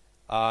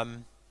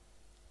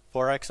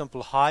 For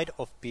example, height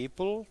of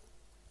people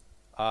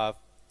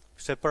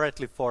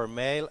separately for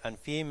male and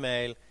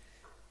female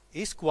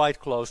is quite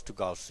close to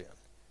Gaussian.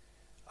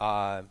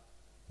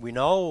 We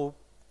know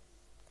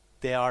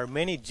there are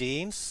many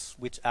genes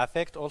which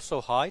affect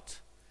also height.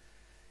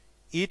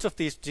 Each of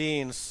these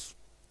genes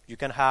you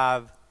can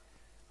have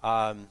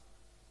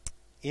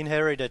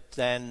inherited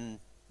then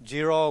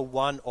 0,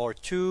 1 or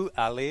 2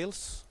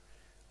 alleles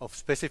of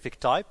specific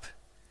type.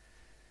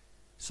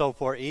 So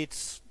for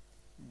each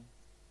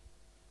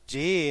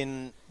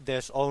gene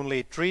there's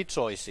only 3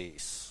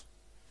 choices.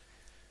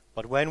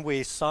 But when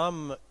we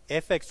sum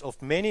effects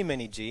of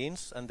many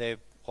genes, and they've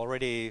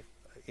already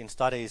in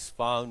studies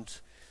found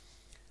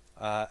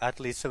at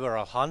least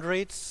several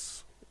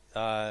hundreds,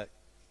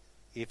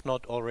 if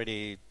not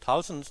already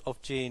thousands of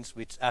genes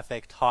which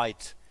affect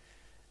height,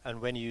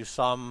 and when you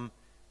sum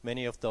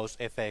many of those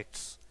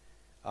effects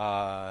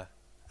and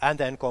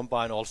then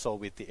combine also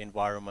with the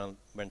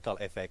environmental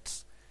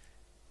effects,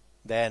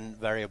 then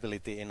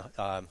variability in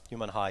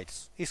human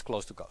heights is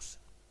close to Gaussian.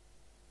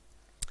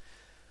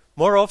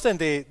 More often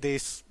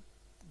this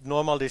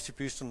normal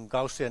distribution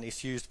Gaussian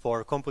is used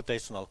for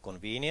computational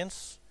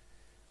convenience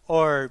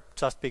or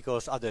just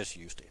because others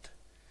used it.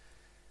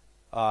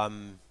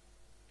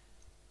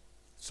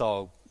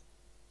 So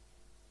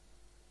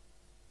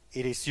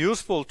it is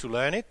useful to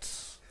learn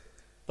it,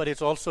 but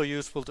it's also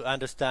useful to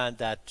understand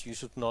that you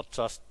should not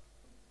just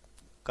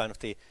kind of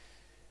the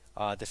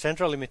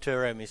central limit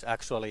theorem is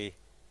actually a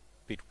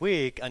bit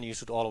weak, and you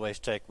should always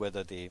check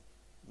whether the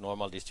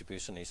normal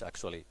distribution is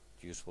actually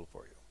useful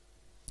for you.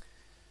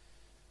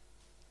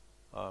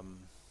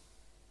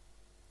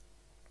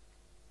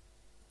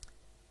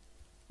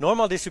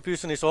 Normal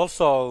distribution is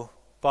also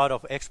part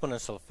of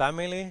exponential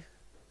family,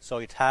 so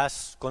it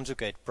has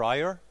conjugate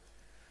prior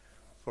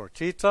for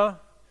theta,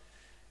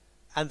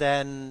 and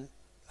then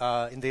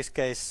in this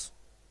case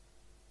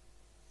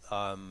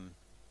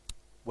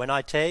when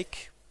I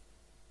take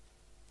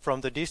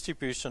from the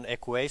distribution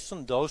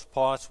equation those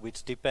parts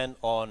which depend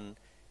on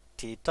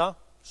theta,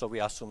 so we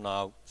assume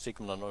now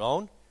sigma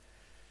known,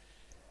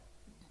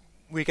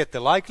 we get the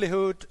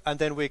likelihood, and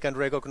then we can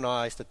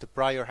recognize that the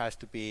prior has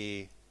to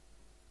be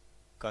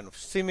kind of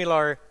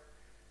similar,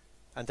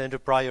 and then the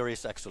prior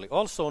is actually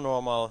also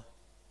normal.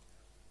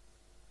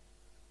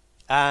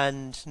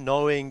 And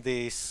knowing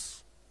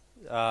this,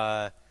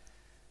 how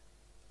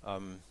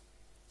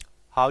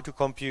to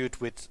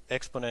compute with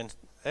exponential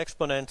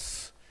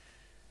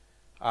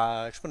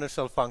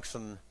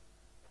function,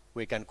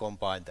 we can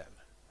combine them.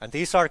 And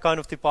these are kind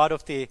of the part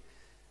of the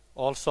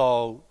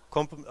also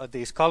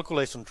these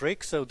calculation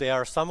tricks. So there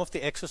are some of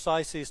the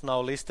exercises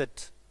now listed.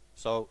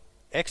 So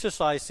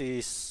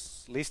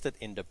exercises listed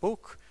in the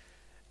book,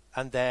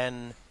 and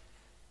then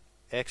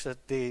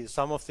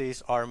some of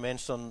these are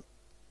mentioned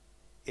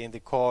in the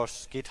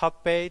course GitHub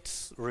page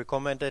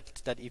recommended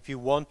that if you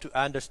want to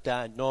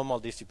understand normal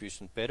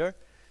distribution better,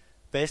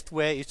 best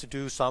way is to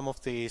do some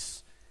of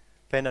these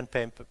pen and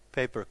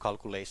paper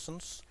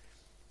calculations.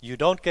 You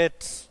don't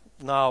get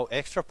now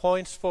extra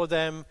points for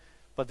them,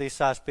 but this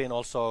has been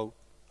also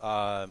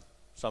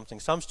something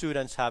some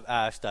students have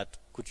asked, that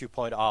could you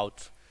point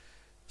out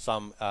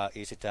some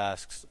easy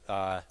tasks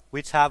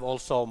which have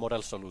also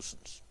model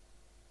solutions.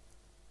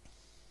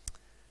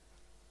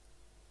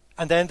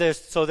 And then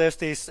there's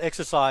this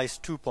exercise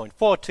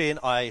 2.14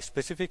 I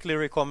specifically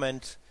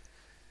recommend,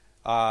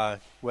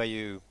 where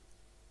you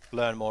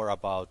learn more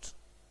about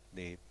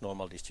the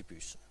normal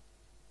distribution.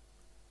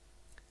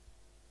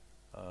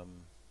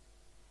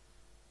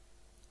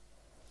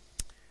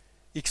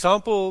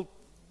 Example,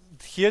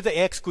 here the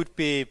x could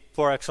be,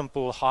 for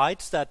example,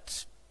 heights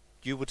that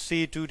you would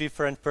see two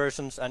different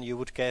persons and you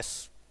would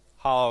guess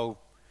how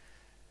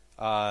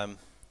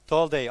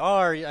tall they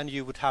are, and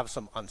you would have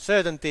some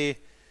uncertainty.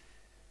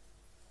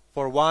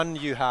 For one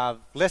you have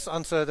less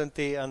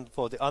uncertainty, and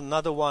for the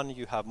another one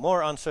you have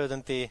more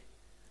uncertainty.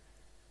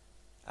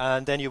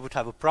 And then you would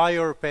have a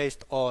prior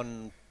based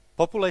on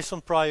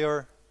population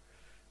prior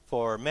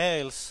for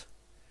males,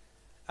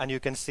 and you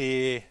can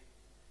see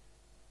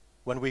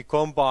when we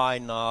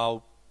combine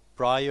now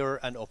prior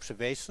and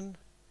observation,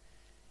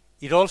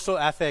 it also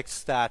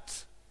affects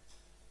that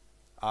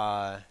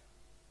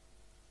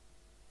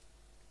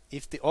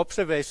if the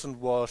observation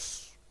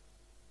was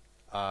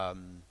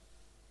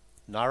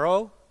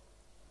narrow,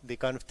 the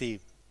kind of the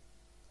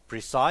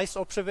precise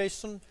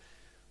observation,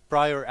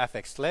 prior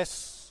affects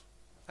less,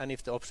 and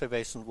if the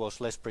observation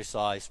was less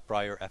precise,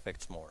 prior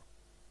affects more.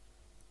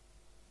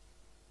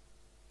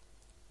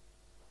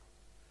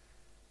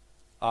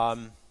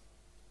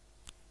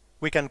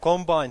 We can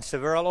combine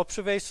several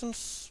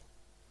observations.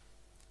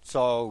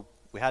 So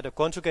we had a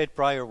conjugate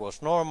prior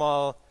was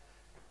normal,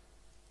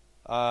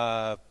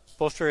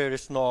 posterior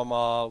is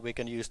normal, we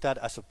can use that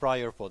as a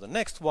prior for the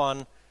next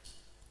one,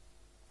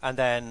 and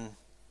then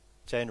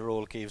chain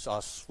rule gives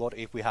us what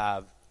if we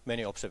have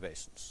many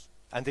observations.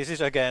 And this is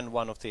again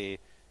one of the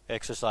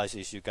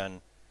exercises you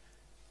can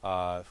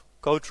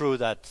go through,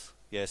 that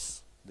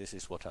yes, this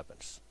is what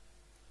happens.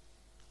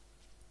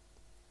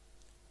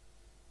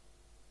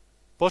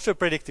 Posterior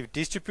predictive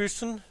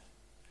distribution.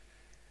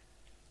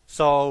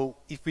 So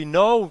if we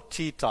know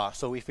theta,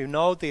 so if we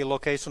know the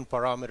location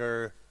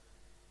parameter,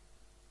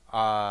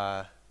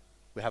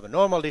 we have a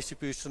normal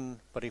distribution.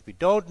 But if we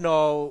don't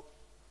know,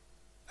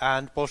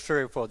 and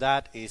posterior for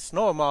that is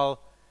normal,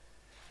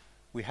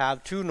 we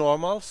have two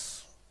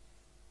normals,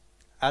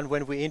 and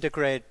when we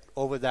integrate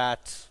over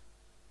that,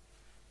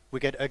 we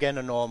get again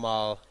a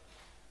normal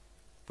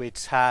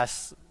which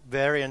has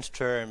variance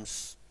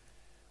terms.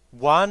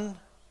 One,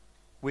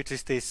 which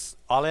is this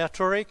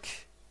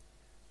aleatoric,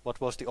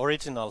 what was the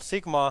original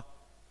sigma,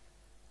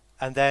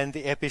 and then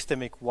the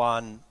epistemic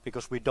one,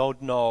 because we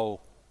don't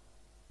know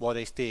what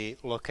is the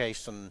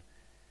location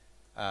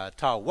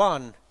tau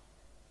 1,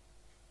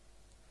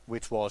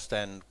 which was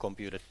then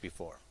computed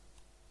before.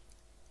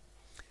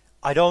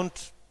 I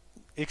don't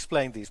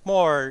explain these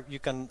more. You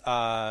can.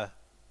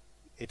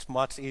 It's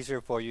much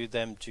easier for you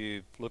then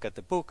to look at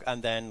the book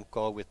and then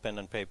go with pen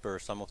and paper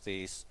some of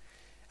these.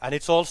 And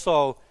it's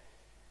also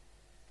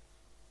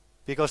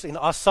because in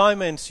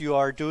assignments you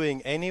are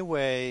doing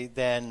anyway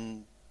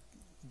then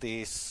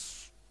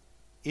this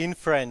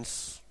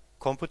inference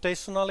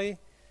computationally.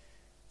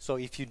 So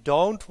if you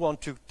don't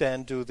want to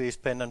then do these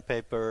pen and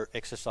paper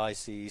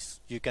exercises,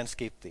 you can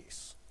skip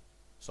these.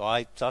 So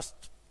I just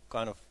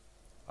kind of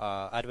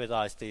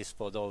advertise this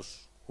for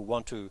those who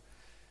want to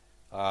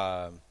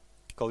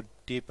go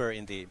deeper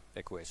in the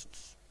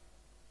equations.